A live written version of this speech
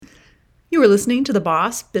You are listening to the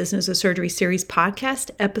Boss Business of Surgery Series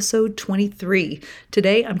podcast, episode 23.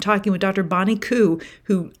 Today, I'm talking with Dr. Bonnie Koo,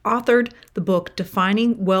 who authored the book,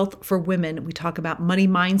 Defining Wealth for Women. We talk about money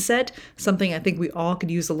mindset, something I think we all could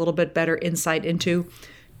use a little bit better insight into.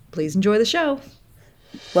 Please enjoy the show.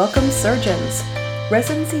 Welcome, surgeons.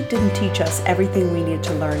 Residency didn't teach us everything we needed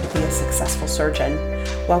to learn to be a successful surgeon.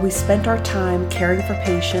 While we spent our time caring for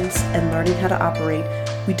patients and learning how to operate,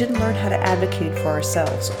 we didn't learn how to advocate for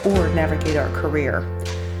ourselves or navigate our career.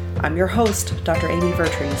 I'm your host, Dr. Amy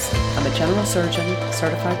Vertrees. I'm a general surgeon,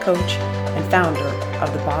 certified coach, and founder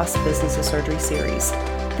of the Boss Business of Surgery series.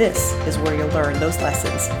 This is where you'll learn those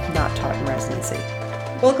lessons not taught in residency.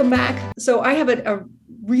 Welcome back. So I have a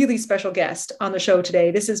really special guest on the show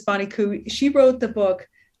today. This is Bonnie Koo. She wrote the book,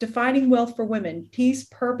 Defining Wealth for Women, Peace,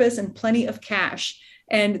 Purpose, and Plenty of Cash.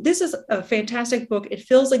 And this is a fantastic book. It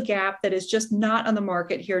fills a gap that is just not on the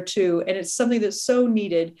market here too. And it's something that's so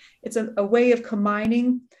needed. It's a way of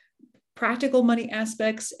combining practical money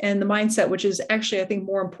aspects and the mindset, which is actually, I think,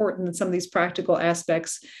 more important than some of these practical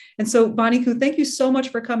aspects. And so, Bonnie Koo, thank you so much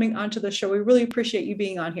for coming onto the show. We really appreciate you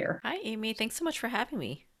being on here. Hi, Amy. Thanks so much for having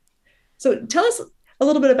me. So tell us a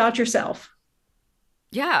little bit about yourself.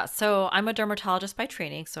 Yeah, so I'm a dermatologist by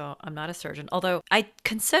training, so I'm not a surgeon, although I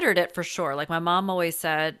considered it for sure. Like my mom always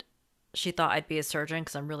said she thought I'd be a surgeon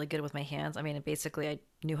because I'm really good with my hands. I mean, basically, I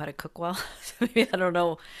knew how to cook well. Maybe I don't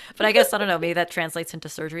know, but I guess I don't know. Maybe that translates into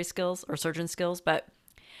surgery skills or surgeon skills. But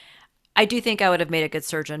I do think I would have made a good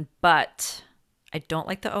surgeon, but I don't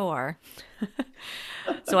like the OR.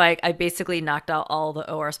 So I basically knocked out all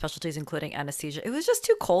the OR specialties, including anesthesia. It was just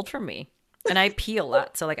too cold for me. And I pee a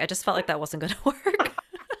lot. So I just felt like that wasn't going to work.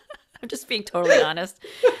 I'm just being totally honest.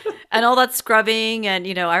 And all that scrubbing and,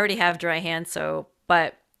 I already have dry hands.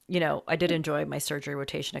 But I did enjoy my surgery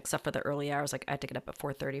rotation, except for the early hours. Like I had to get up at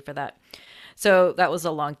 4:30 for that. So that was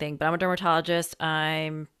a long thing, but I'm a dermatologist.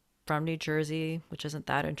 I'm from New Jersey, which isn't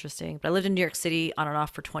that interesting, but I lived in New York City on and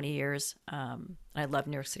off for 20 years. I love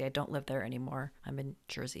New York City. I don't live there anymore. I'm in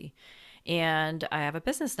Jersey. And I have a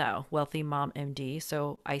business now, Wealthy Mom MD.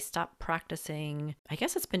 So I stopped practicing, I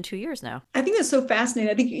guess it's been 2 years now. I think that's so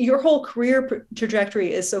fascinating. I think your whole career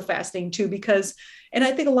trajectory is so fascinating too, because, and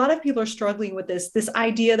I think a lot of people are struggling with this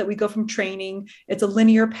idea that we go from training, it's a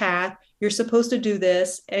linear path. You're supposed to do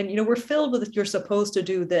this. And, we're filled with, you're supposed to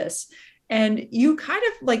do this. And you kind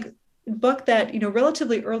of bucked that,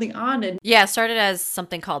 relatively early on. And yeah, it started as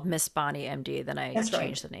something called Miss Bonnie MD. Then I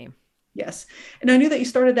changed the name. Yes. And I knew that you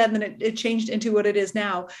started that and then it changed into what it is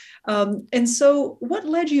now. And so what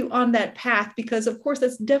led you on that path? Because of course,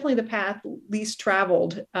 that's definitely the path least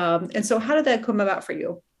traveled. And so how did that come about for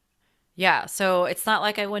you? Yeah. So it's not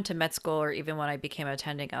like I went to med school or even when I became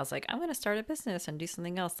attending, I was like, I'm going to start a business and do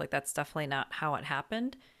something else. Like that's definitely not how it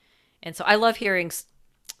happened. And so I love hearing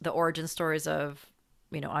the origin stories of,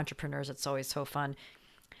 entrepreneurs. It's always so fun.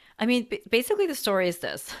 I mean, basically the story is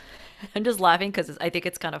this. I'm just laughing because I think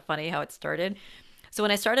it's kind of funny how it started. So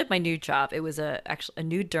when I started my new job, it was actually a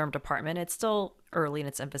new derm department. It's still early in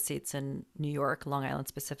its infancy. It's in New York, Long Island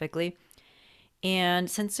specifically. And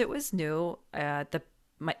since it was new, I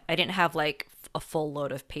didn't have like a full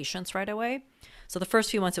load of patients right away. So the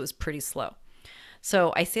first few months it was pretty slow.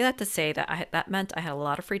 So I say that to say that that meant I had a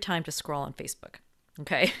lot of free time to scroll on Facebook.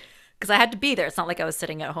 Okay. Because I had to be there. It's not like I was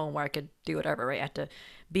sitting at home where I could do whatever, right? I had to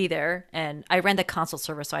be there. And I ran the consult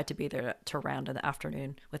service, so I had to be there to round in the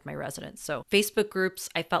afternoon with my residents. So Facebook groups,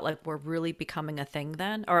 I felt like were really becoming a thing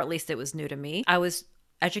then, or at least it was new to me. I was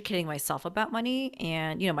educating myself about money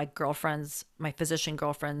and, my girlfriends, my physician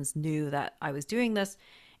girlfriends knew that I was doing this.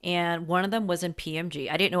 And one of them was in PMG.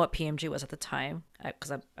 I didn't know what PMG was at the time because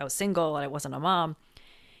I was single and I wasn't a mom.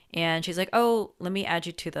 And she's like, oh, let me add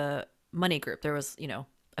you to the money group. There was,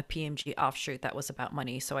 a PMG offshoot that was about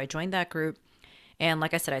money. So I joined that group. And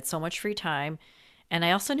like I said, I had so much free time. And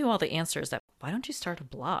I also knew all the answers that, why don't you start a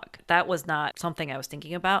blog? That was not something I was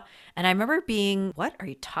thinking about. And I remember being, what are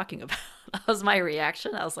you talking about? That was my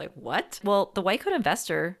reaction. I was like, what? Well, the White Coat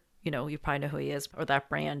Investor, you probably know who he is or that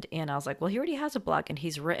brand. And I was like, well, he already has a blog and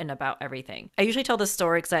he's written about everything. I usually tell this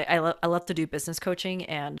story because I love to do business coaching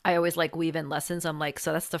and I always weave in lessons. I'm like,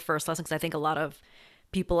 so that's the first lesson because I think a lot of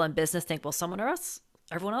people in business think, well,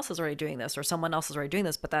 everyone else is already doing this or someone else is already doing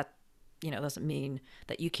this, but that, doesn't mean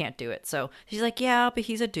that you can't do it. So she's like, yeah, but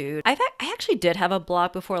he's a dude. I actually did have a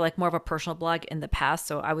blog before, like more of a personal blog in the past.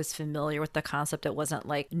 So I was familiar with the concept. It wasn't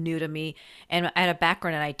like new to me. And I had a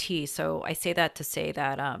background in IT. So I say that to say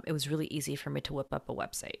that it was really easy for me to whip up a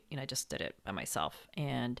website. I just did it by myself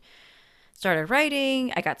and started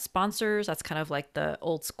writing. I got sponsors. That's kind of like the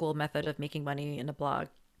old school method of making money in a blog.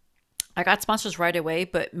 I got sponsors right away,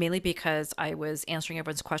 but mainly because I was answering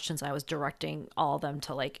everyone's questions and I was directing all of them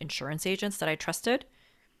to like insurance agents that I trusted.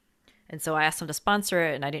 And so I asked them to sponsor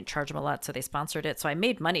it and I didn't charge them a lot. So they sponsored it. So I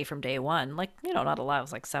made money from day one. Like, not a lot. It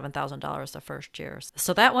was like $7,000 the first year.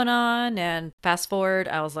 So that went on. And fast forward,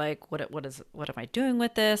 I was like, what am I doing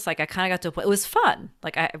with this? Like, I kind of got to a point. It was fun.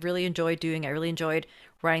 Like, I really enjoyed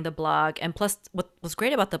writing the blog. And plus, what was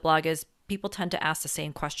great about the blog is people tend to ask the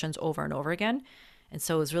same questions over and over again. And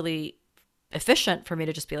so it was really efficient for me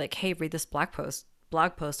to just be like, hey, read this blog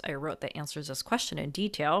post I wrote that answers this question in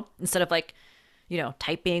detail, instead of like,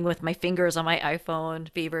 typing with my fingers on my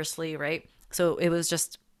iPhone feverishly, right? So it was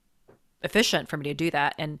just efficient for me to do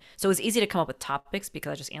that. And so it was easy to come up with topics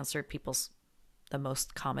because I just answered the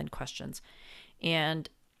most common questions. And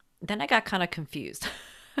then I got kind of confused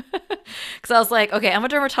because I was like, okay, I'm a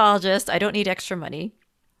dermatologist. I don't need extra money.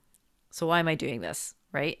 So why am I doing this?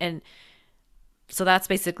 Right. And so that's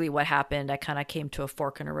basically what happened. I kind of came to a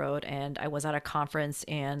fork in the road, and I was at a conference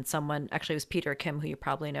and someone, actually it was Peter Kim, who you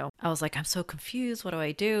probably know. I was like, I'm so confused. What do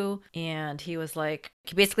I do? And he was like,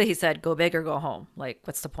 he said, go big or go home. Like,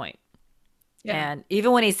 what's the point? Yeah. And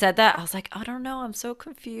even when he said that, I was like, I don't know. I'm so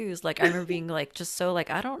confused. Like, I remember being like, just so like,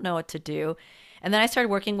 I don't know what to do. And then I started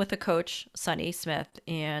working with a coach, Sunny Smith,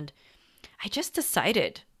 and I just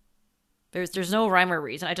decided there's no rhyme or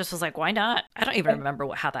reason. I just was like, why not? I don't even remember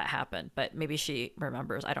how that happened, but maybe she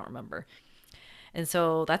remembers. I don't remember. And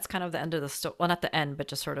so that's kind of the end of the story. Well, not the end, but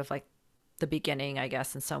just sort of like the beginning, I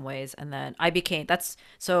guess, in some ways. And then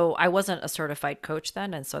so I wasn't a certified coach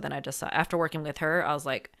then. And so then I just, after working with her, I was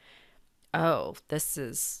like, oh, this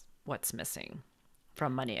is what's missing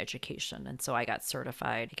from money education. And so I got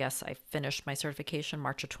certified. I guess I finished my certification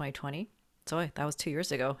March of 2020. So that was 2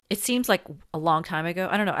 years ago. It seems like a long time ago.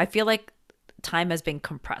 I don't know. I feel like time has been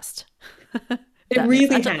compressed. It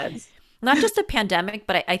really has. Not just a pandemic,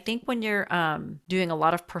 but I think when you're doing a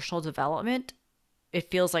lot of personal development,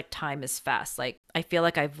 it feels like time is fast. Like, I feel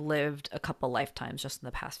like I've lived a couple lifetimes just in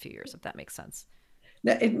the past few years, if that makes sense.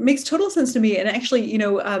 It makes total sense to me. And actually,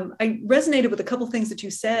 I resonated with a couple of things that you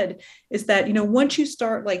said, is that, once you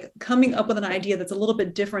start like coming up with an idea that's a little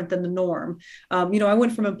bit different than the norm, I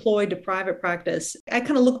went from employed to private practice. I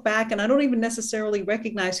kind of look back and I don't even necessarily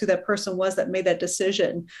recognize who that person was that made that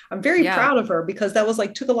decision. I'm very proud of her, because that was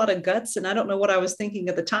like, took a lot of guts. And I don't know what I was thinking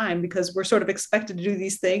at the time, because we're sort of expected to do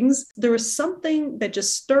these things. There was something that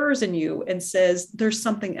just stirs in you and says, there's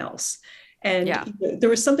something else. And there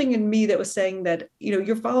was something in me that was saying that,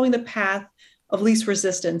 you're following the path of least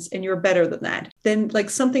resistance and you're better than that. Then like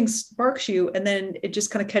something sparks you and then it just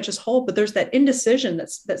kind of catches hold. But there's that indecision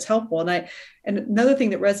that's helpful. And another thing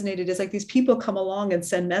that resonated is like these people come along and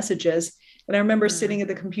send messages. And I remember sitting at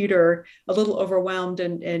the computer a little overwhelmed.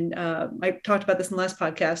 And I talked about this in the last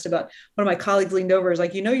podcast about one of my colleagues leaned over, is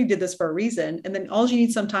like, you did this for a reason. And then all you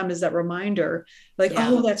need sometimes is that reminder, like,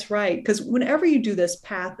 oh, that's right. Because whenever you do this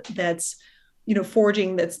path that's,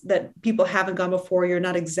 forging that people haven't gone before, you're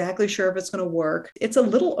not exactly sure if it's going to work. It's a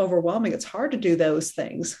little overwhelming. It's hard to do those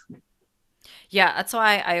things. Yeah, that's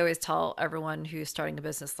why I always tell everyone who's starting a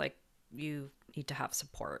business, like, you need to have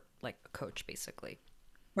support, like a coach, basically.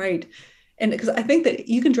 Right. And because I think that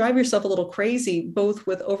you can drive yourself a little crazy, both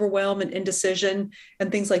with overwhelm and indecision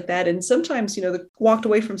and things like that. And sometimes, walked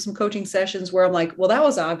away from some coaching sessions where I'm like, well, that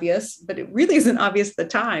was obvious, but it really isn't obvious at the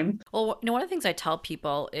time. Well, one of the things I tell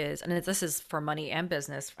people is, and this is for money and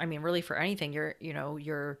business, I mean, really for anything,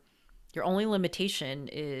 your only limitation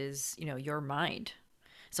is, your mind.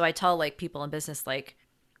 So I tell like people in business, like,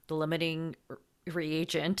 the limiting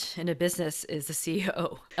reagent in a business is the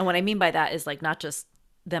CEO. And what I mean by that is like, not just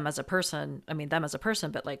them as a person,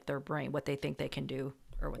 but like their brain, what they think they can do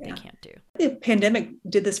or what they can't do. The pandemic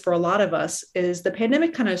did this for a lot of us. Is the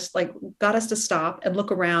pandemic kind of like got us to stop and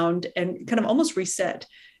look around and kind of almost reset.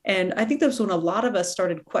 And I think that was when a lot of us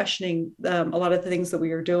started questioning a lot of the things that we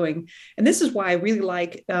were doing. And this is why I really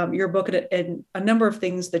like your book and a number of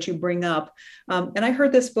things that you bring up. And I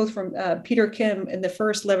heard this both from Peter Kim in the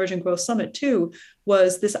first Leverage and Growth Summit too,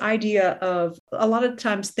 was this idea of a lot of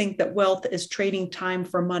times think that wealth is trading time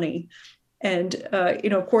for money. And,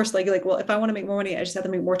 of course, like, well, if I want to make more money, I just have to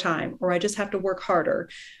make more time, or I just have to work harder.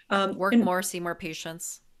 Work more, see more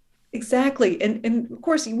patients. Exactly. And of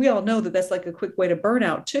course, we all know that that's like a quick way to burn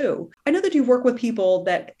out too. I know that you work with people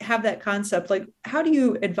that have that concept. Like, how do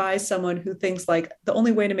you advise someone who thinks like the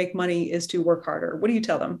only way to make money is to work harder? What do you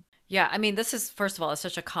tell them? Yeah, I mean, this is, first of all, it's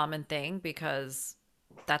such a common thing because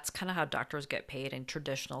that's kind of how doctors get paid in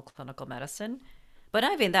traditional clinical medicine. But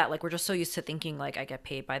not even that, like, we're just so used to thinking like I get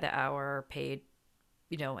paid by the hour, paid,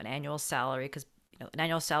 an annual salary, because an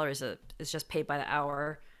annual salary is just paid by the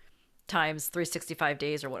hour times 365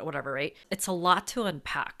 days or whatever, right? It's a lot to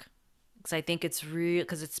unpack because I think it's real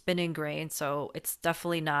because it's been ingrained. So it's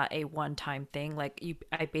definitely not a one-time thing. Like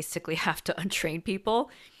I basically have to untrain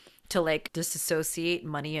people to like disassociate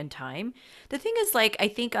money and time. The thing is, like, I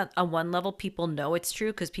think on one level, people know it's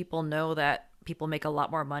true because people know that people make a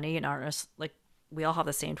lot more money and aren't like we all have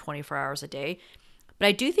the same 24 hours a day. But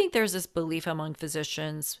I do think there's this belief among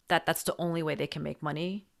physicians that that's the only way they can make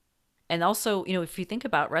money. And also, if you think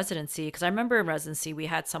about residency, because I remember in residency, we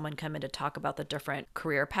had someone come in to talk about the different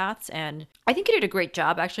career paths. And I think he did a great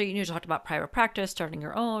job, actually. You talked about private practice, starting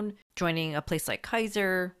your own, joining a place like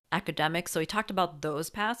Kaiser, academics. So he talked about those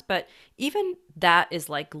paths. But even that is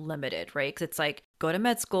like limited, right? Because it's like go to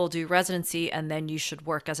med school, do residency, and then you should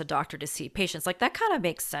work as a doctor to see patients. Like that kind of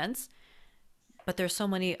makes sense. But there's so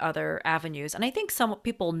many other avenues. And I think some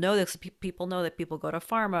people know this. People know that people go to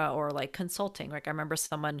pharma or like consulting. Like I remember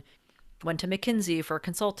someone went to McKinsey for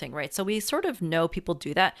consulting, right? So we sort of know people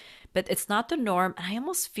do that, but it's not the norm. And I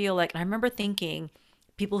almost feel like, and I remember thinking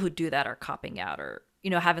people who do that are copping out or,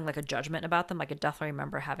 having like a judgment about them. Like I definitely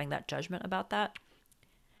remember having that judgment about that.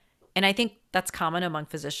 And I think that's common among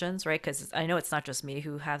physicians, right? Because I know it's not just me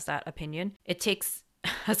who has that opinion. It takes, I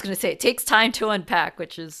was going to say, it takes time to unpack,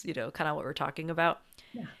 which is, kind of what we're talking about.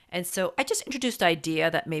 Yeah. And so I just introduced the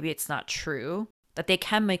idea that maybe it's not true, that they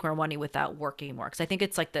can make more money without working more. Because I think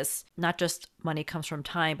it's like this, not just money comes from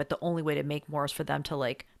time, but the only way to make more is for them to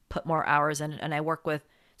like put more hours in. And I work with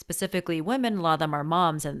specifically women. A lot of them are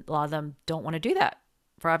moms and a lot of them don't want to do that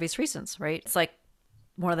for obvious reasons, right? It's like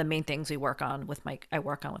one of the main things I work on with my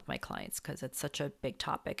clients because it's such a big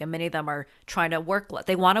topic. And many of them are trying to work less.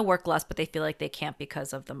 They want to work less, but they feel like they can't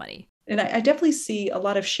because of the money. And I definitely see a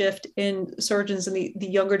lot of shift in surgeons in the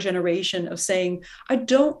younger generation of saying, I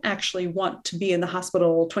don't actually want to be in the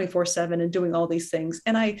hospital 24/7 and doing all these things.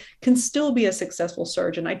 And I can still be a successful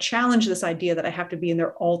surgeon. I challenge this idea that I have to be in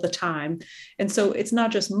there all the time. And so it's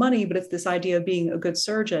not just money, but it's this idea of being a good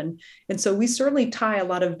surgeon. And so we certainly tie a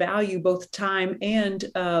lot of value, both time and,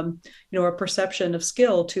 our perception of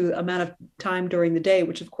skill to amount of time during the day,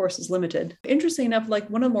 which of course is limited. Interesting enough, like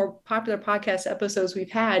one of the more popular podcast episodes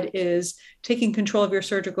we've had is taking control of your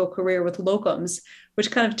surgical career with locums,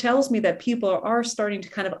 which kind of tells me that people are starting to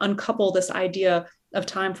kind of uncouple this idea of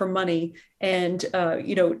time from money and,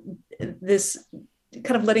 this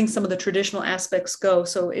kind of letting some of the traditional aspects go.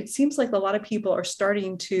 So it seems like a lot of people are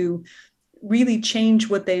starting to really change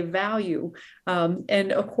what they value.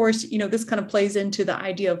 And of course, this kind of plays into the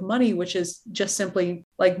idea of money, which is just simply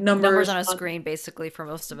like numbers on a screen, basically, for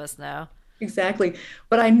most of us now. Exactly.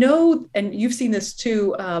 But I know, and you've seen this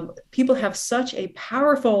too, people have such a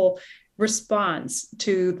powerful response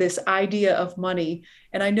to this idea of money.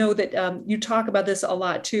 And I know that you talk about this a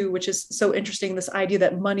lot too, which is so interesting, this idea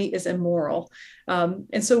that money is immoral.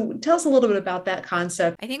 And so tell us a little bit about that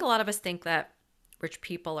concept. I think a lot of us think that rich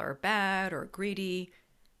people are bad or greedy,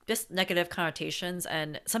 just negative connotations.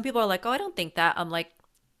 And some people are like, oh, I don't think that. I'm like,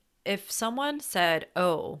 if someone said,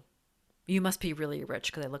 oh, you must be really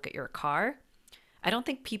rich because I look at your car, I don't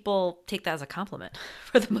think people take that as a compliment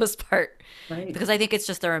for the most part. Right. Because I think it's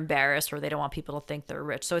just they're embarrassed or they don't want people to think they're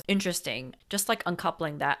rich. So it's interesting, just like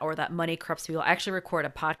uncoupling that or that money corrupts people. I actually record a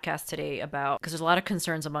podcast today about, because there's a lot of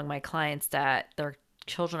concerns among my clients that their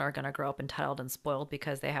children are going to grow up entitled and spoiled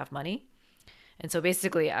because they have money. And so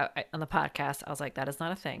basically on the podcast, I was like, that is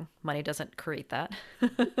not a thing. Money doesn't create that.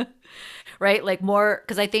 Right? Like more,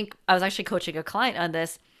 because I think I was actually coaching a client on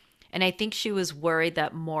this. And I think she was worried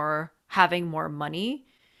that having more money,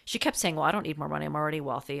 she kept saying, well, I don't need more money. I'm already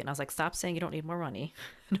wealthy. And I was like, stop saying you don't need more money.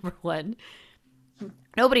 Number one,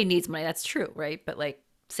 nobody needs money. That's true, right? But like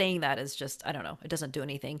saying that is just, I don't know, it doesn't do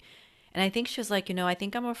anything. And I think she was like, I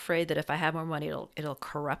think I'm afraid that if I have more money, it'll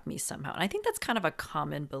corrupt me somehow. And I think that's kind of a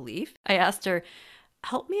common belief. I asked her,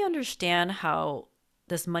 help me understand how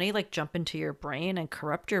does money like jump into your brain and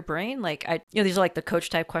corrupt your brain? Like these are like the coach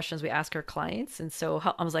type questions we ask our clients. And so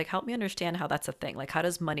I was like, help me understand how that's a thing. Like, how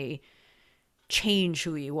does money change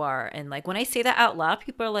who you are? And like, when I say that out loud,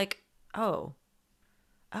 people are like, oh,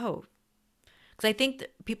 because I think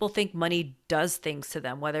that people think money does things to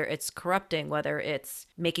them, whether it's corrupting, whether it's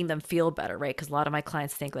making them feel better, right? Because a lot of my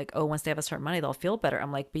clients think like, oh, once they have a certain money, they'll feel better.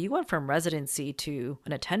 I'm like, but you went from residency to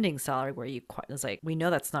an attending salary where it's like, we know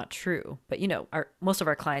that's not true. But most of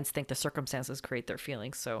our clients think the circumstances create their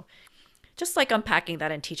feelings. So just like unpacking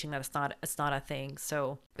that and teaching that it's not a thing.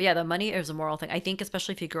 So but yeah, the money is a moral thing. I think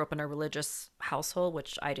especially if you grew up in a religious household,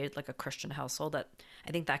 which I did, like a Christian household, that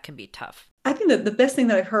I think that can be tough. I think that the best thing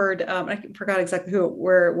that I've heard, I forgot exactly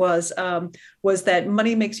where it was that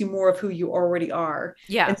money makes you more of who you already are.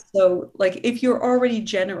 Yeah. And so, like, if you're already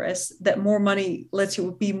generous, that more money lets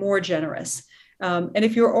you be more generous. And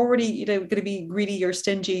if you're already, going to be greedy or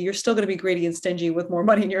stingy, you're still going to be greedy and stingy with more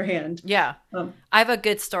money in your hand. Yeah. Um, I have a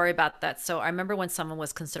good story about that. So I remember when someone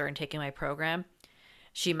was considering taking my program,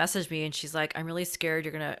 she messaged me and she's like, I'm really scared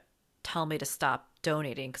you're going to tell me to stop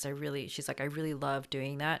donating because she's like, I really love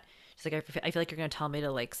doing that. She's like, I feel like you're going to tell me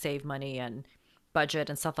to like save money and budget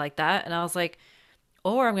and stuff like that. And I was like,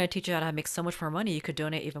 or I'm going to teach you how to make so much more money. You could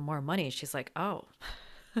donate even more money. She's like, oh,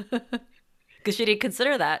 because she didn't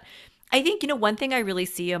consider that. I think, one thing I really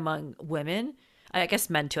see among women, I guess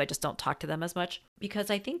men too, I just don't talk to them as much, because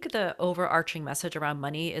I think the overarching message around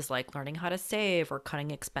money is like learning how to save or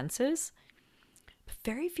cutting expenses. But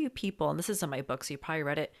very few people, and this is in my book, so you probably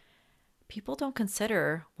read it, people don't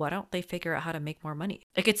consider, why don't they figure out how to make more money?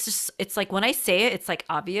 Like, it's like when I say it, it's like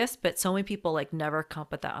obvious, but so many people like never come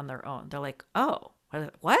up with that on their own. They're like, oh,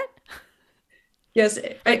 what? yes.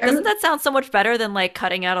 Doesn't that sound so much better than like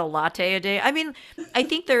cutting out a latte a day? I mean, I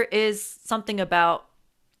think there is something about,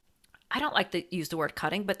 I don't like to use the word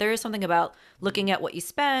cutting, but there is something about looking at what you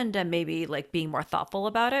spend and maybe like being more thoughtful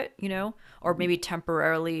about it, or maybe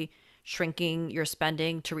temporarily shrinking your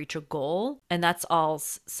spending to reach a goal. And that's all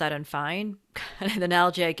said and fine. And the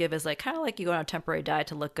analogy I give is like kind of like you go on a temporary diet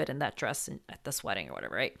to look good in that dress at this wedding or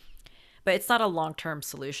whatever, right? But it's not a long-term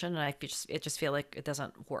solution. And I just feel like it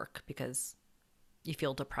doesn't work because you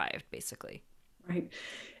feel deprived, basically. Right.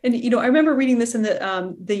 And, I remember reading this in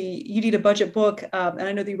the You Need a Budget book. And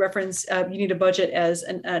I know that you reference You Need a Budget as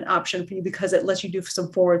an option for you because it lets you do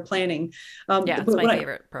some forward planning. Yeah, it's my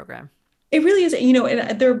favorite program. It really is,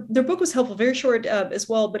 and their book was helpful, very short as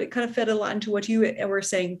well, but it kind of fed a lot into what you were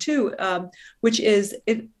saying too, which is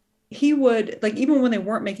he would, like, even when they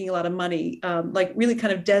weren't making a lot of money, like really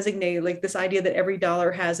kind of designate like this idea that every dollar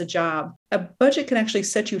has a job. A budget can actually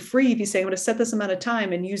set you free if you say, I'm going to set this amount of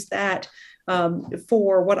time and use that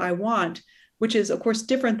for what I want, which is, of course,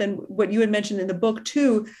 different than what you had mentioned in the book,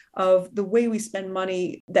 too, of the way we spend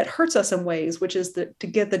money that hurts us in ways, which is to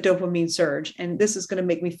get the dopamine surge. And this is going to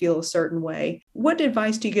make me feel a certain way. What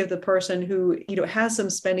advice do you give the person who, has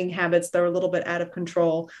some spending habits that are a little bit out of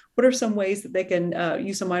control? What are some ways that they can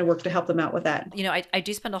use some mind work to help them out with that? I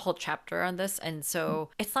do spend a whole chapter on this. And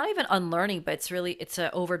so it's not even unlearning, but it's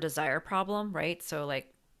an over desire problem, right? So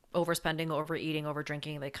like overspending, overeating, over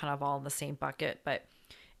drinking, they kind of all in the same bucket. But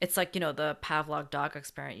it's like, the Pavlov dog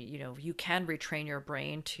experiment, you can retrain your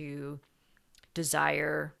brain to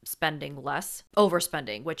desire spending less,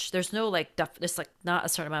 overspending, which there's no like, it's like not a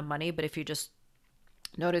certain amount of money, but if you just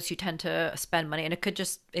notice you tend to spend money, and it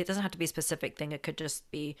doesn't have to be a specific thing. It could just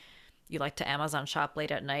be you like to Amazon shop late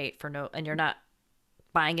at night and you're not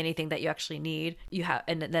buying anything that you actually need,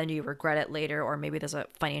 and then you regret it later, or maybe there's a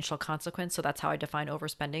financial consequence. So that's how I define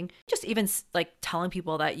overspending. Just even like telling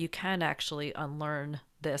people that you can actually unlearn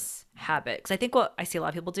this habit. Because I think what I see a lot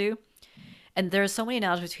of people do, and there's so many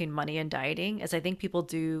analogies between money and dieting, is I think people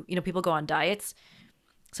do, people go on diets.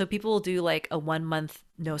 So people will do like a 1 month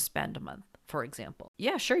no spend a month, for example.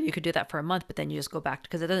 Yeah, sure, you could do that for a month, but then you just go back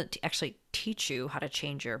because it doesn't actually teach you how to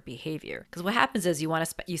change your behavior. Because what happens is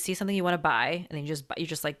you see something you want to buy, and then you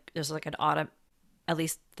just like, there's like at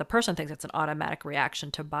least the person thinks it's an automatic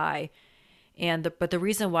reaction to buy. But the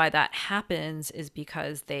reason why that happens is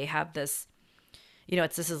because they have this,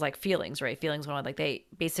 this is like feelings, right? Feelings, when like they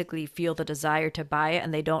basically feel the desire to buy it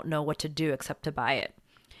and they don't know what to do except to buy it.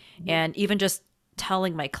 Mm-hmm. And even just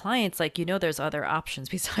telling my clients, like, there's other options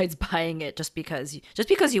besides buying it. Just because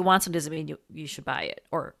you want something doesn't mean you should buy it,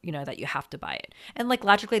 or, that you have to buy it. And like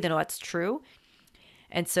logically, they know that's true.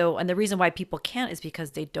 And the reason why people can't is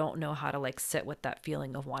because they don't know how to like sit with that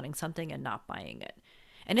feeling of wanting something and not buying it.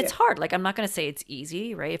 And it's hard. Like, I'm not going to say it's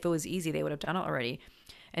easy, right? If it was easy, they would have done it already.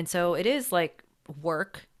 And so it is like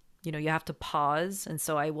work, you have to pause. And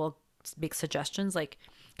so I will make suggestions, like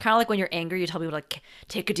kind of like when you're angry, you tell people like,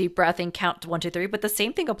 take a deep breath and count to 1, 2, 3. But the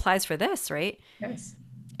same thing applies for this, right? Yes.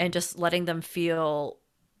 And just letting them feel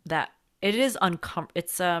that it is uncomfortable.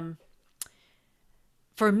 It's,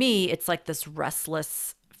 for me, it's like this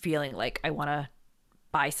restless feeling, like I want to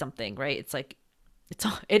buy something, right? It's like,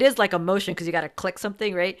 it is like emotion because you got to click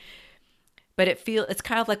something, right? But it's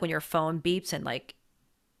kind of like when your phone beeps and like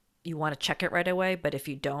you want to check it right away, but if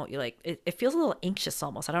you don't, you like it feels a little anxious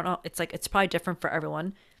almost. I don't know. It's like it's probably different for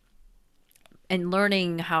everyone. And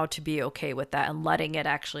learning how to be okay with that and letting it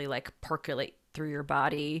actually like percolate through your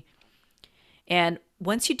body And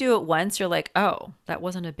once you do it once, you're like, oh, that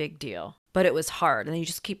wasn't a big deal, but it was hard. And then you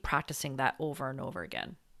just keep practicing that over and over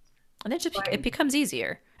again. And it Right. becomes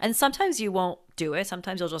easier. And sometimes you won't do it.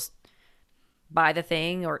 Sometimes you'll just buy the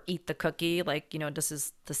thing or eat the cookie. Like, this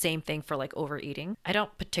is the same thing for like overeating. I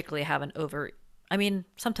don't particularly have an over, I mean,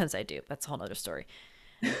 sometimes I do. That's a whole other story.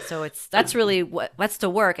 So that's really what's the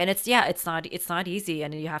work. And it's not easy,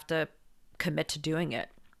 and you have to commit to doing it.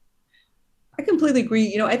 I completely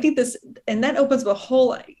agree. I think this, and that opens up a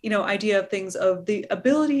whole, idea of things of the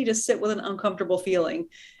ability to sit with an uncomfortable feeling.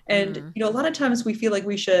 And, Mm. a lot of times we feel like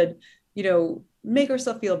we should, make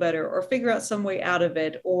ourselves feel better or figure out some way out of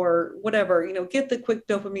it or whatever, get the quick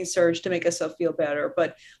dopamine surge to make ourselves feel better.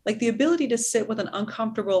 But like the ability to sit with an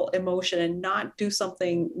uncomfortable emotion and not do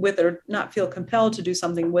something with it or not feel compelled to do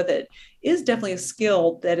something with it is definitely a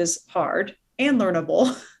skill that is hard and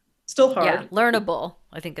learnable, still Yeah, hard. learnable,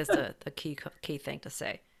 I think is the key thing to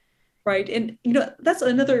say. Right. And, that's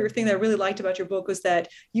another thing that I really liked about your book was that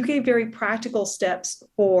you gave very practical steps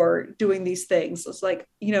for doing these things. It's like,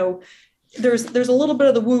 there's a little bit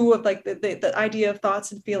of the woo of like the idea of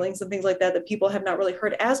thoughts and feelings and things like that people have not really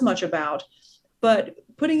heard as much about, but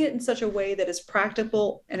putting it in such a way that is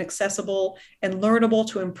practical and accessible and learnable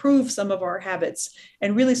to improve some of our habits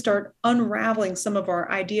and really start unraveling some of our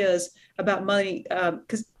ideas about money.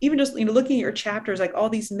 Because even just looking at your chapters, like all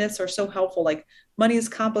these myths are so helpful. Like money is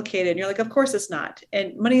complicated, and you're like, of course it's not.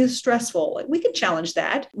 And money is stressful. Like we can challenge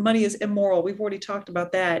that. Money is immoral. We've already talked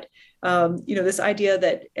about that. This idea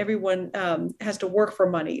that everyone has to work for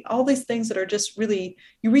money. All these things that are just really,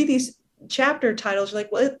 you read these chapter titles, you're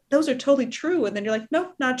like, well, those are totally true. And then you're like,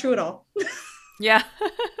 nope, not true at all. Yeah.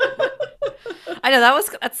 I know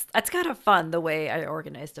that's kind of fun the way I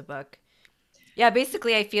organized a book. Yeah,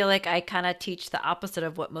 basically I feel like I kind of teach the opposite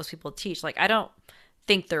of what most people teach. Like I don't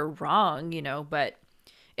think they're wrong, but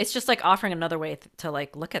it's just like offering another way to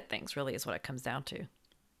like look at things really is what it comes down to.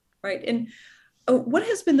 Right. And what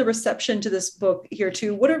has been the reception to this book here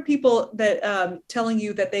too? What are people that telling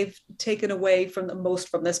you that they've taken away from the most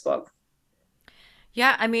from this book?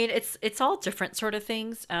 Yeah, I mean it's all different sort of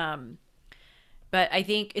things. But I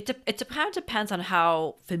think it kind of depends on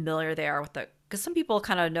how familiar they are with it, because some people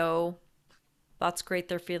kind of know thoughts create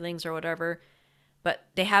their feelings or whatever, but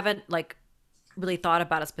they haven't like really thought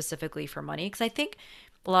about it specifically for money. Because I think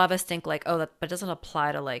a lot of us think like, oh, that but it doesn't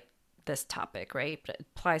apply to like this topic, right? But it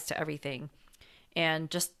applies to everything. And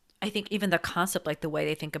just I think even the concept, like the way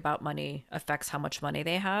they think about money affects how much money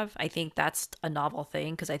they have. I think that's a novel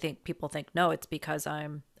thing, because I think people think, no, it's because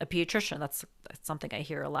I'm a pediatrician. That's something I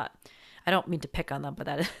hear a lot. I don't mean to pick on them, but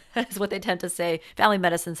that is what they tend to say. Family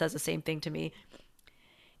medicine says the same thing to me.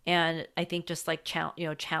 And I think just like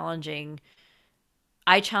challenging,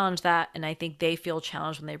 I challenge that, and I think they feel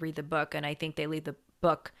challenged when they read the book, and I think they leave the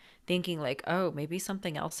book thinking like, oh, maybe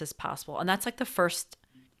something else is possible. And that's like the first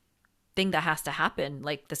thing that has to happen,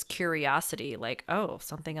 like this curiosity, like, oh,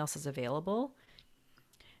 something else is available.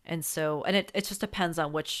 And so, and it just depends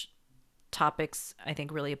on which topics I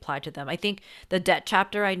think really apply to them. I think the debt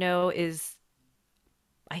chapter I know is,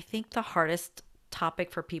 I think, the hardest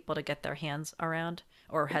topic for people to get their hands around,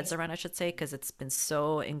 or heads Yes. around, I should say, because it's been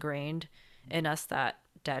so ingrained in us that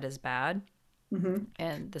debt is bad, Mm-hmm.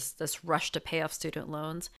 and this rush to pay off student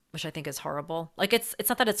loans, which I think is horrible. Like it's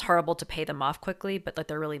not that it's horrible to pay them off quickly, but like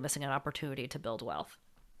they're really missing an opportunity to build wealth.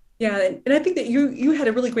 Yeah, and I think that you had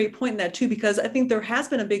a really great point in that too, because I think there has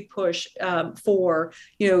been a big push for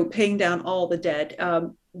paying down all the debt.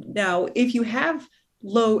 Now, if you have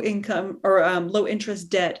low income or low interest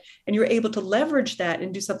debt, and you're able to leverage that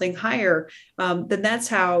and do something higher, then that's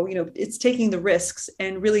how it's taking the risks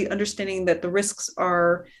and really understanding that the risks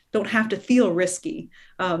are don't have to feel risky.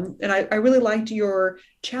 And I really liked your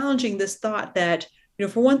challenging this thought that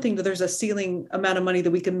for one thing, that there's a ceiling amount of money that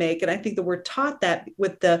we can make. And I think that we're taught that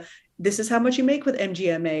with this is how much you make with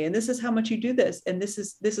MGMA, and this is how much you do this, and this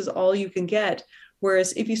is all you can get.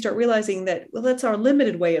 Whereas if you start realizing that, well, that's our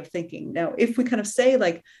limited way of thinking. Now, if we kind of say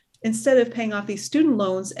like, instead of paying off these student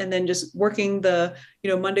loans and then just working the,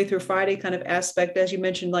 Monday through Friday kind of aspect, as you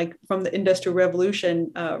mentioned, like from the Industrial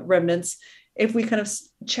Revolution remnants, if we kind of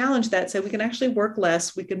challenge that, say we can actually work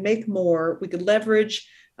less, we can make more, we could leverage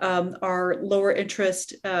our lower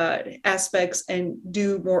interest aspects and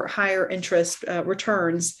do more higher interest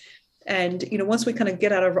returns. And once we kind of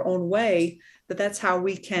get out of our own way, that's how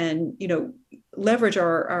we can leverage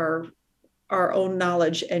our own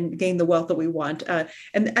knowledge and gain the wealth that we want.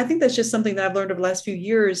 And I think that's just something that I've learned over the last few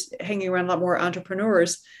years, hanging around a lot more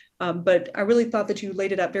entrepreneurs. But I really thought that you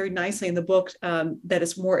laid it out very nicely in the book, that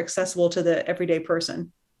it's more accessible to the everyday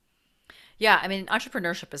person. Yeah, I mean,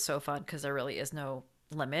 entrepreneurship is so fun because there really is no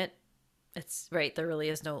limit. It's right. There really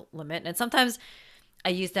is no limit. And sometimes I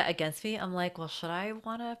use that against me. I'm like, well, should I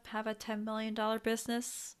want to have a $10 million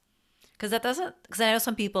business? Because that doesn't, because I know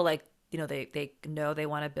some people like, they know they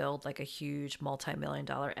want to build like a huge multi-million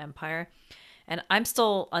dollar empire. And I'm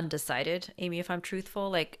still undecided, Amy, if I'm truthful.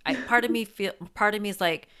 Like part of me is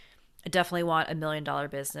like, I definitely want $1 million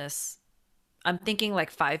business. I'm thinking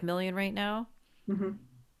like 5 million right now.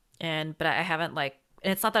 Mm-hmm. But I haven't like,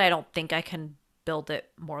 and it's not that I don't think I can build it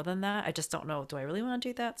more than that. I just don't know. Do I really want to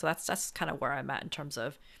do that? So that's kind of where I'm at in terms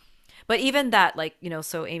of, but even that, like,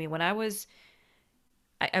 so Amy, when I've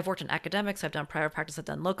worked in academics, I've done private practice, I've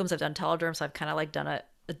done locums, I've done telederm. So I've kind of like done it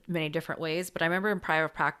many different ways, but I remember in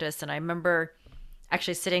private practice, and I remember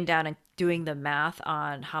actually sitting down and doing the math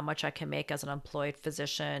on how much I can make as an employed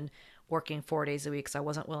physician working 4 days a week. So I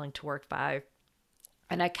wasn't willing to work 5.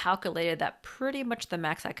 And I calculated that pretty much the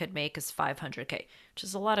max I could make is 500K, which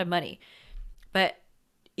is a lot of money. But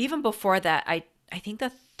even before that, I think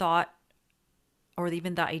the thought or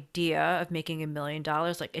even the idea of making $1 million,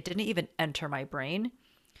 like it didn't even enter my brain,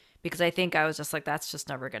 because I think I was just like, that's just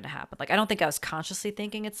never going to happen. Like, I don't think I was consciously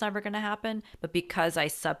thinking it's never going to happen, but because I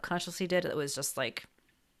subconsciously did, it was just like,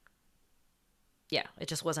 yeah, it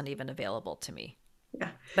just wasn't even available to me.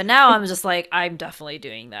 Yeah. But now I'm just like, I'm definitely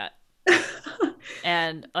doing that.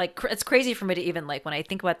 And like, it's crazy for me to even like, when I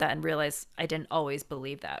think about that and realize I didn't always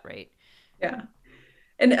believe that, right? Yeah.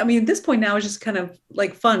 And I mean, at this point now is just kind of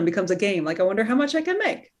like fun, becomes a game. Like, I wonder how much I can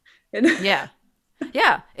make. And Yeah.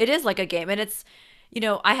 Yeah. It is like a game. And it's,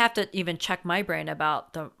 I have to even check my brain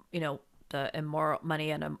about the immoral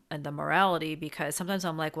money and the morality, because sometimes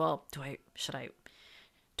I'm like, well, do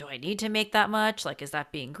I need to make that much? Like, is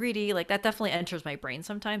that being greedy? Like, that definitely enters my brain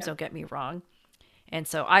sometimes. Don't get me wrong. And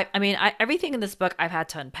so I mean, everything in this book I've had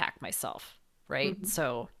to unpack myself, right? Mhm.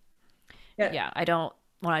 So Yeah. yeah, I don't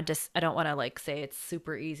want to like say it's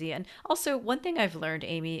super easy. And also, one thing I've learned,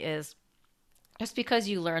 Amy, is just because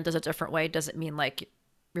you learned there's a different way doesn't mean like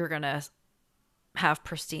you're gonna have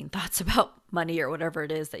pristine thoughts about money or whatever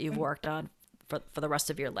it is that you've worked on for the rest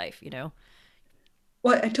of your life,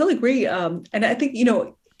 Well, I totally agree. And I think,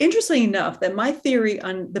 interestingly enough, that my theory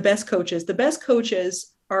on the best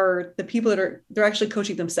coaches are the people they're actually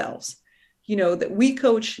coaching themselves. That we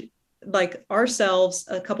coach like ourselves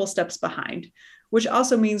a couple steps behind, which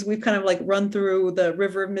also means we've kind of like run through the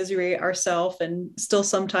river of misery ourselves, and still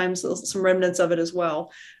sometimes some remnants of it as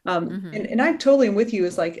well. Mm-hmm. And I totally am with you.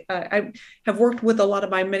 Is like, I have worked with a lot of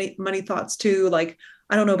my money thoughts too. Like,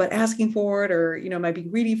 I don't know about asking for it, or, might be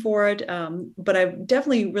greedy for it. But I've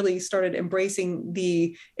definitely really started embracing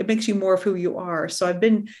it makes you more of who you are. So I've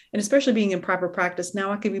been, and especially being in private practice,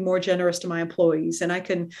 now I can be more generous to my employees, and I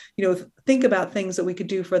can, think about things that we could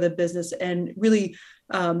do for the business, and really,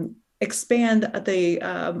 expand the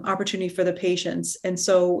opportunity for the patients. And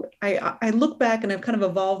so I look back, and I've kind of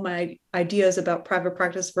evolved my ideas about private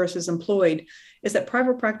practice versus employed, is that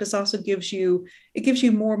private practice also gives you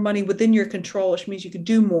more money within your control, which means you could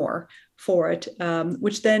do more for it,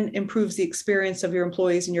 which then improves the experience of your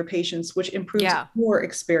employees and your patients, which improves Yeah. your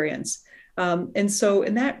experience. And so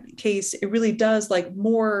in that case, it really does, like,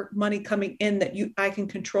 more money coming in that I can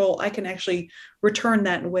control. I can actually return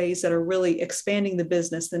that in ways that are really expanding the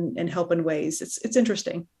business and help in ways. It's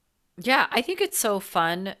interesting. Yeah, I think it's so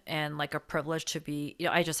fun and like a privilege to be,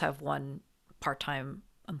 I just have one part-time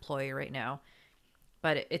employee right now,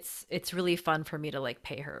 but it's really fun for me to like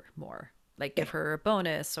pay her more, like Yeah. give her a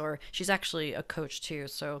bonus. Or she's actually a coach too,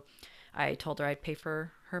 so I told her I'd pay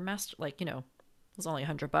for her master, like, it was only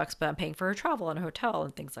 $100, but I'm paying for her travel and a hotel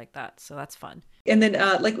and things like that. So that's fun. And then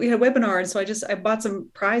like, we had a webinar, and so I bought some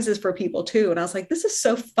prizes for people too. And I was like, this is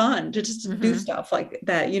so fun to just do Hmm. stuff like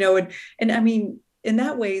that, and I mean, in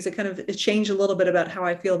that ways, it changed a little bit about how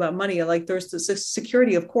I feel about money. Like, there's this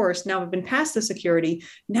security, of course. Now I've been past the security.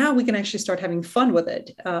 Now we can actually start having fun with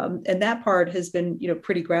it. And that part has been,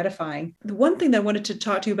 pretty gratifying. The one thing that I wanted to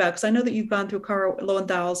talk to you about, because I know that you've gone through Cara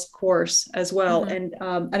Lowenthal's course as well. Hmm.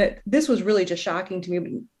 And this was really just shocking to me.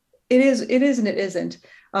 But it is, and it isn't.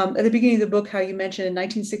 At the beginning of the book, how you mentioned in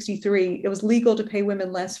 1963, it was legal to pay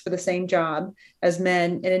women less for the same job as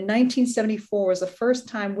men. And in 1974 was the first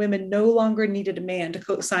time women no longer needed a man to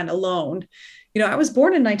co-sign a loan. I was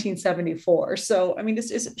born in 1974. So, I mean,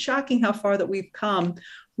 it's shocking how far that we've come.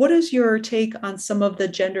 What is your take on some of the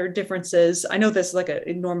gender differences? I know this is like an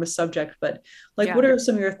enormous subject, but like, what Yeah. are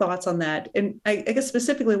some of your thoughts on that? And I guess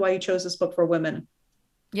specifically why you chose this book for women.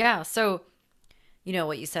 Yeah. So,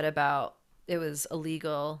 what you said about it was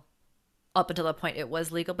illegal up until the point it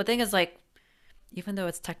was legal. But the thing is, like, even though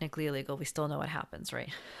it's technically illegal, we still know what happens, right?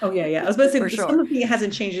 Oh, yeah, yeah. I was about to For say, some sure. of it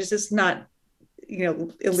hasn't changed. It's just not,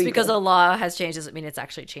 Just because illegal. the law has changed doesn't mean it's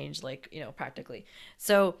actually changed, like, practically.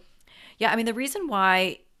 So, yeah, I mean, the reason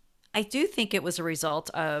why I do think it was a result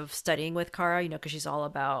of studying with Kara, because she's all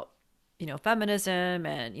about, feminism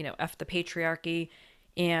and, F the patriarchy.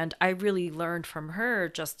 And I really learned from her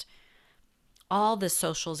just all this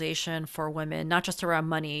socialization for women, not just around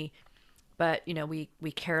money, but,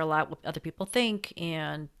 we care a lot what other people think.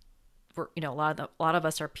 And we're, a lot of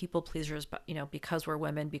us are people pleasers, but, because we're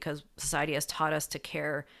women, because society has taught us to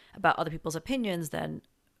care about other people's opinions than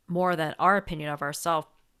more than our opinion of ourselves.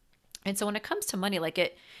 And so when it comes to money, like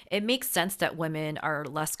it makes sense that women are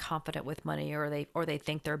less confident with money, or they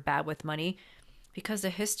think they're bad with money, because the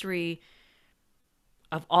history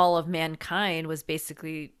of all of mankind was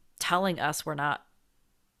basically telling us we're not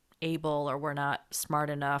able, or we're not smart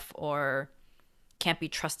enough, or can't be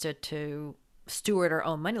trusted to steward our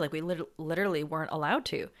own money. Like we literally weren't allowed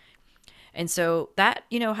to. And so that,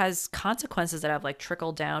 has consequences that have like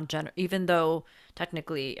trickled down, even though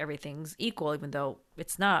technically everything's equal, even though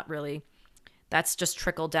it's not really. That's just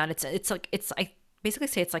trickled down. I basically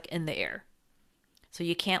say it's like in the air. So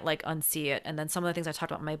you can't like unsee it. And then some of the things I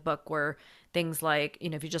talked about in my book were things like,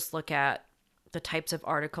 if you just look at the types of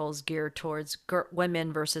articles geared towards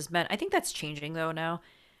women versus men. I think that's changing though now.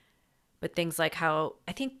 But things like how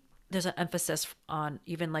I think there's an emphasis on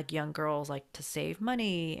even like young girls like to save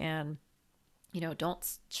money and,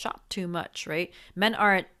 don't shop too much, right? Men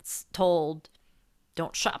aren't told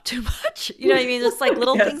don't shop too much. You know what I mean? It's like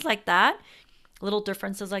little Yes. things like that, little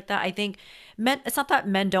differences like that. I think it's not that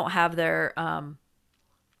men don't have their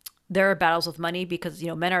battles with money, because,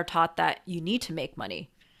 men are taught that you need to make money,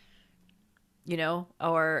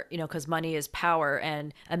 or, because money is power,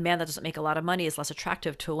 and a man that doesn't make a lot of money is less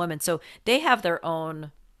attractive to a woman. So they have their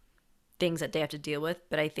own things that they have to deal with.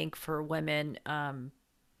 But I think for women,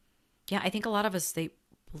 I think a lot of us, they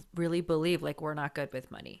really believe like we're not good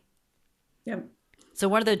with money. Yeah. So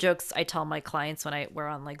one of the jokes I tell my clients when we're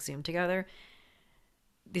on like Zoom together,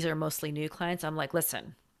 these are mostly new clients. I'm like,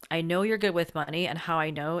 listen, I know you're good with money, and how I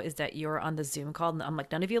know is that you're on the Zoom call. And I'm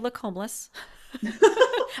like, none of you look homeless.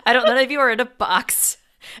 None of you are in a box.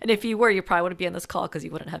 And if you were, you probably wouldn't be on this call because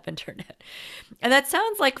you wouldn't have internet. And that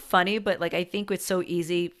sounds like funny, but like I think it's so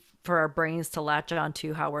easy for our brains to latch on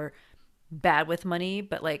to how we're bad with money.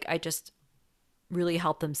 But like I just really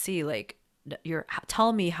help them see like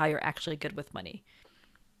tell me how you're actually good with money.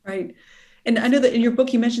 Right. And I know that in your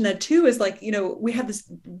book, you mentioned that too, is like, we have this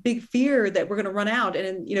big fear that we're going to run out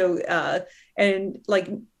and like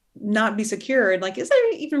not be secure. And like, is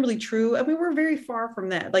that even really true? I mean, we're very far from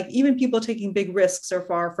that. Like even people taking big risks are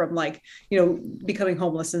far from like, becoming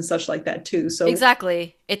homeless and such like that too. So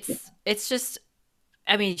Exactly. It's just,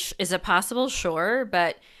 I mean, is it possible? Sure.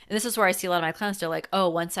 But, and this is where I see a lot of my clients, they're like, oh,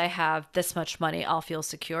 once I have this much money, I'll feel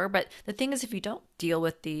secure. But the thing is, if you don't deal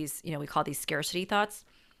with these, we call these scarcity thoughts,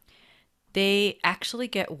 they actually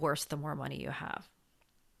get worse the more money you have,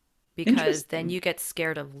 because then you get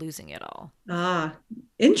scared of losing it all.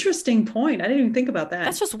 Interesting point. I didn't even think about that.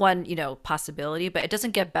 That's just one, possibility, but it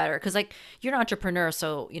doesn't get better because like you're an entrepreneur.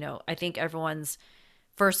 So, I think everyone's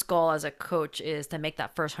first goal as a coach is to make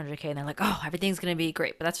that first 100K, and they're like, oh, everything's going to be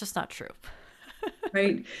great. But that's just not true.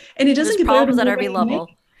 Right. And it doesn't There's get better problems the at more every money you make.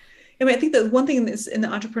 level. I mean, I think that one thing in the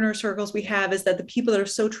entrepreneur circles we have is that the people that are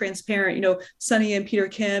so transparent, Sunny and Peter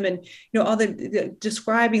Kim, and all the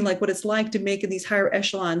describing like what it's like to make in these higher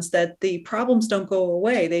echelons, that the problems don't go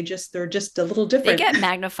away. They're just a little different. They get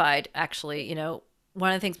magnified, actually.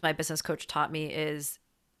 One of the things my business coach taught me is,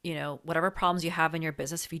 whatever problems you have in your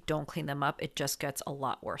business, if you don't clean them up, it just gets a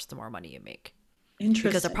lot worse the more money you make. Interesting.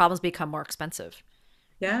 Because the problems become more expensive.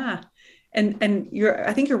 Yeah. And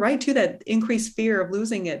I think you're right too, that increased fear of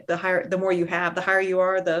losing it, the more you have, the higher you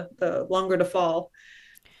are, the longer to fall.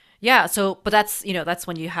 Yeah. So, but that's, that's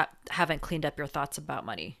when you haven't cleaned up your thoughts about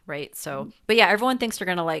money. Right. So, but yeah, everyone thinks they're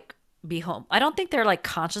going to like be home. I don't think they're like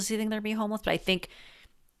consciously think they're be homeless, but I think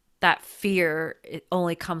that fear, it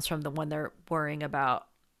only comes from the when they're worrying about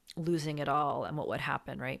losing it all and what would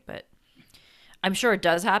happen. Right. But I'm sure it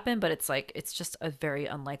does happen, but it's like, it's just a very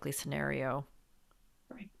unlikely scenario.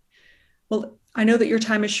 Right. Well, I know that your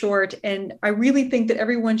time is short, and I really think that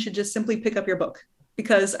everyone should just simply pick up your book,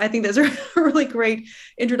 because I think that's a really great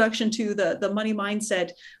introduction to the money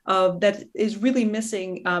mindset that is really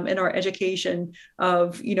missing in our education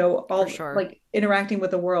of, all sure. like interacting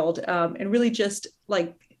with the world, and really just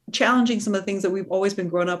like challenging some of the things that we've always been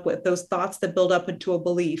grown up with, those thoughts that build up into a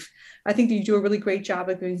belief. I think that you do a really great job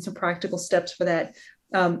of giving some practical steps for that.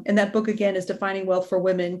 And that book, again, is Defining Wealth for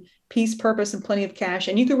Women: Peace, Purpose, and Plenty of Cash.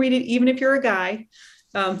 And you can read it even if you're a guy.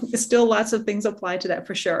 Still lots of things apply to that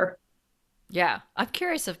for sure. Yeah, I'm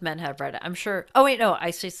curious if men have read it. I'm sure. Oh wait, no,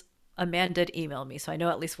 I see. A man did email me, so I know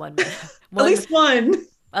at least one man, At one least one.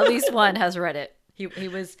 at least one has read it. He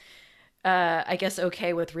was, I guess,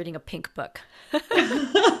 okay with reading a pink book.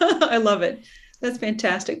 I love it. That's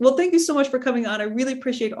fantastic. Well, thank you so much for coming on. I really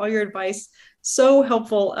appreciate all your advice. So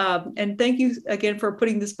helpful. And thank you again for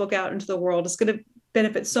putting this book out into the world. It's going to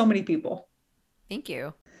benefit so many people. Thank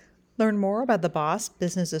you. Learn more about the Boss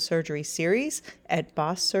Business of Surgery series at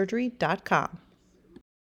bosssurgery.com.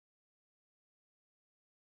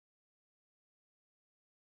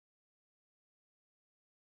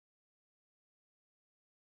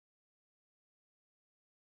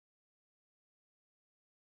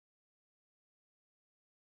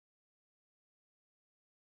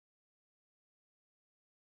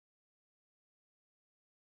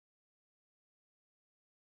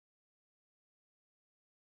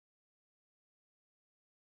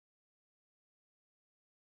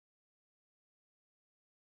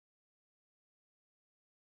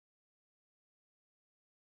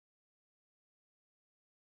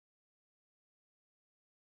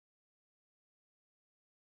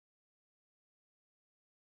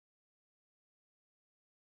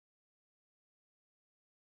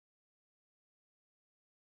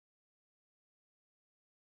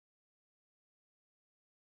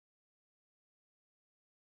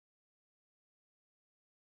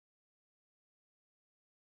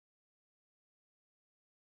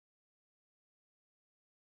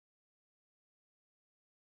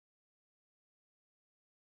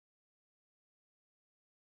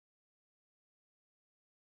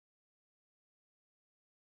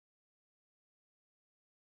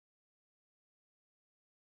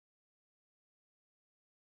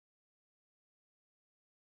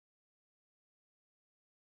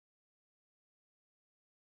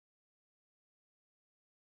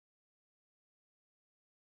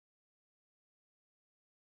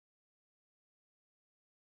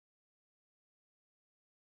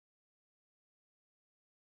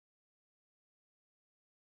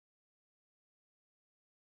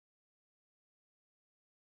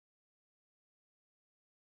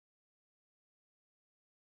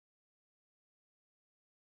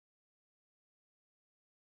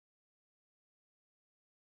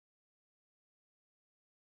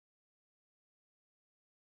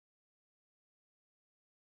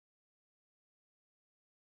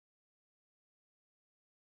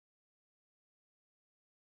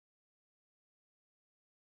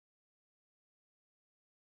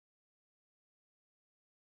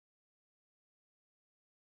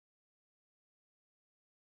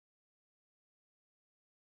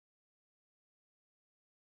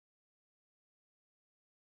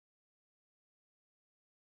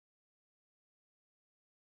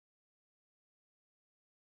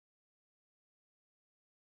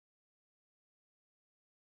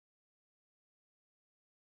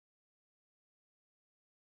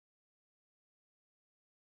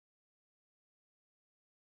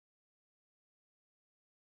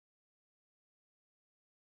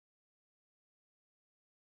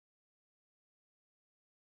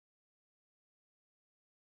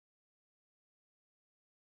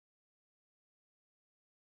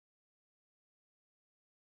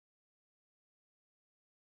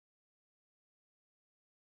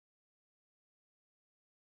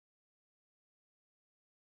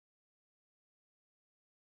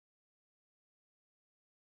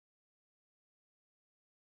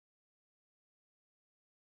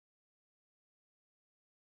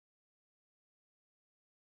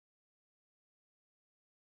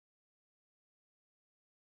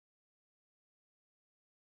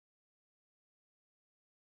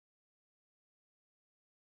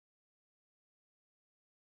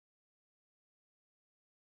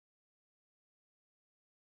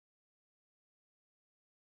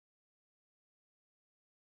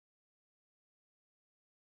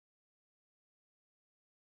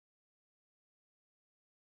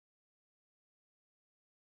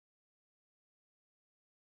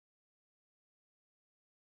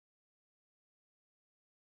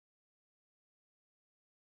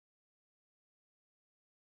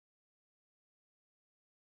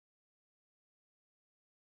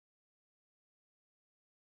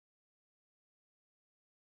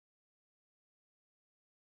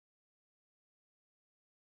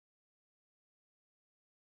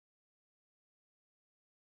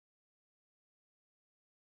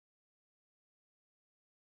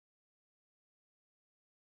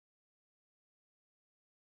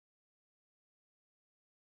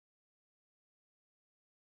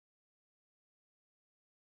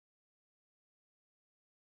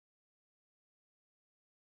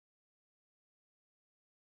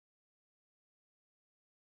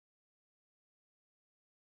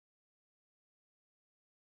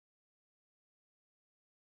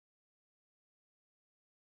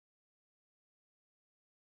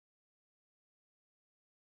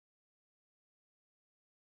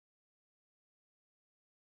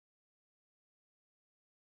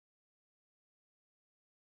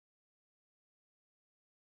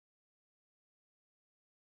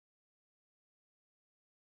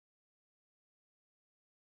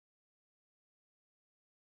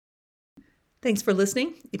 Thanks for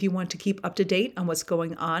listening. If you want to keep up to date on what's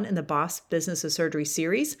going on in the Boss Business of Surgery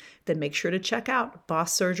series, then make sure to check out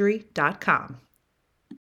bosssurgery.com.